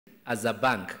as a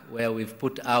bank, where we've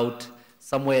put out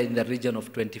somewhere in the region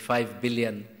of 25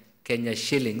 billion Kenya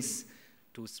shillings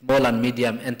to small and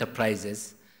medium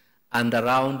enterprises, and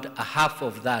around a half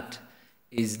of that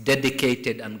is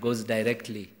dedicated and goes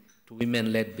directly to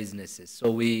women-led businesses. So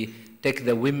we take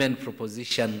the women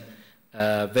proposition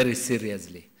very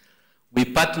seriously. We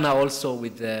partner also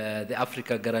with the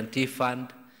Africa Guarantee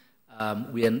Fund.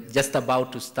 We are just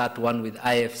about to start one with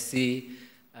IFC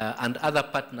and other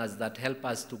partners that help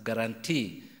us to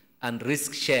guarantee and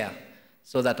risk share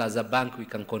so that as a bank we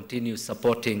can continue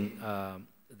supporting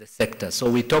the sector. So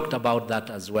we talked about that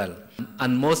as well.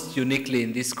 And most uniquely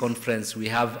in this conference, we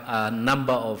have a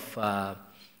number of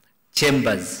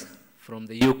chambers from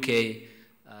the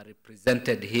UK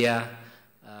represented here,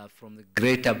 from the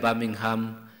Greater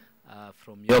Birmingham,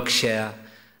 from Yorkshire,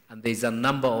 and there's a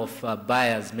number of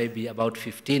buyers, maybe about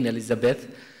 15,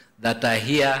 Elizabeth, that are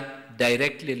here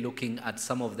directly looking at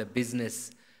some of the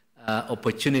business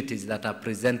opportunities that are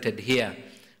presented here,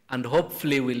 and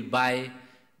hopefully will buy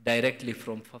directly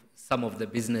from some of the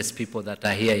business people that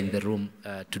are here in the room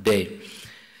today.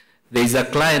 There is a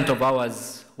client of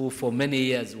ours who for many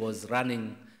years was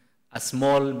running a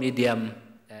small, medium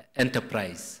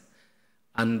enterprise,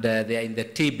 and they are in the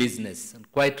tea business,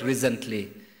 and quite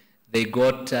recently they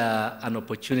got an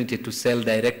opportunity to sell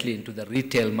directly into the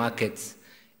retail markets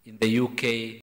in the UK,